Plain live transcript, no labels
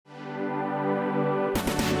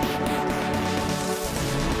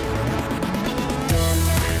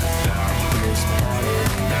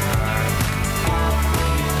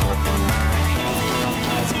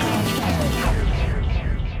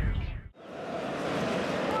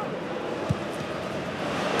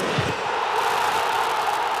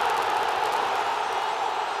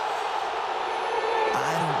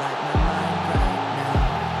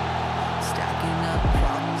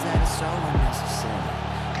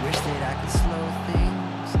wish that I could slow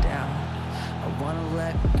things down. I wanna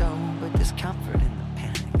let go, but there's comfort in the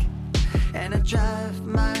panic. And I drive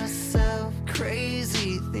myself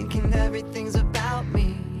crazy, thinking everything's about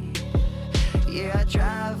me. Yeah, I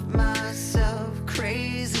drive myself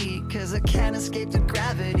crazy, 'cause I can't escape the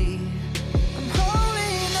gravity. I'm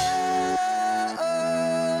holding on.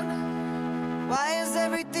 Why is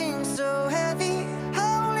everything so heavy?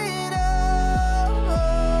 Holding on.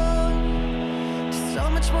 So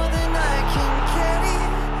much more than I can carry.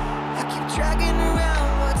 I keep dragging around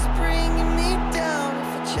what's bringing me down.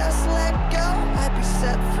 If I just let go, I'd be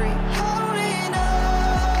set free. Holding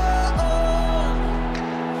on.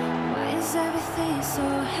 Why is everything so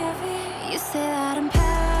heavy? You say that I'm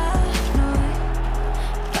paranoid,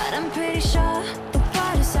 but I'm pretty sure the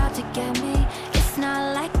water's out to get me. It's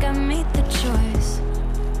not like I made the choice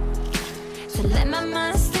to let my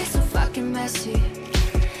mind stay so fucking messy.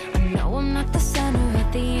 I know I'm not the center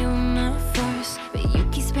of the universe, but you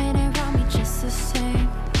keep spinning around me just the same.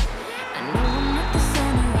 I know I'm not the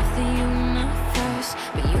center of the universe,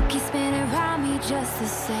 but you keep spinning around me just the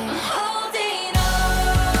same. I'm holding on.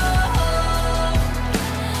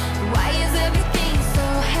 Why is everything so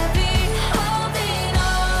heavy? Holding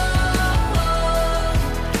on.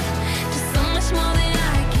 Just so much more than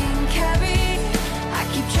I can carry. I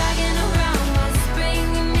keep dragging around what's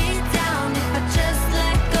bringing me down. If I just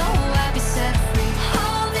let go, I'd be set free.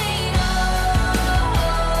 Holding on.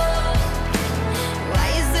 Why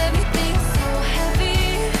is everything so heavy?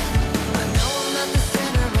 I know I'm not the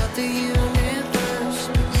center of the universe,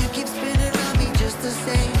 but you keep spinning around me just the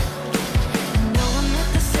same. I know I'm not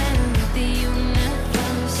the center of the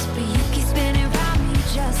universe, but you keep spinning around me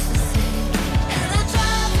just the same. And I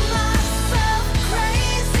drive myself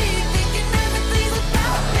crazy, thinking everything's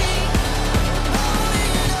about me.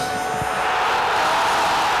 Holding on.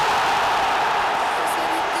 Is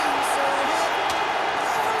everything so heavy?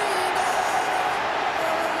 Holding on.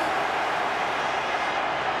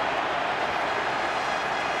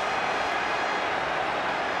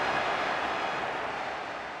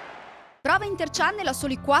 Prova Interchannel a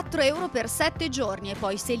soli 4 euro per 7 giorni e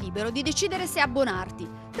poi sei libero di decidere se abbonarti.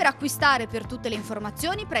 Per acquistare per tutte le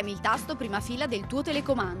informazioni premi il tasto prima fila del tuo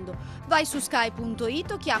telecomando. Vai su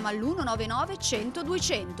sky.it o chiama l'199 100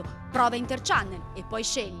 200. Prova Interchannel e poi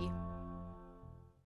scegli.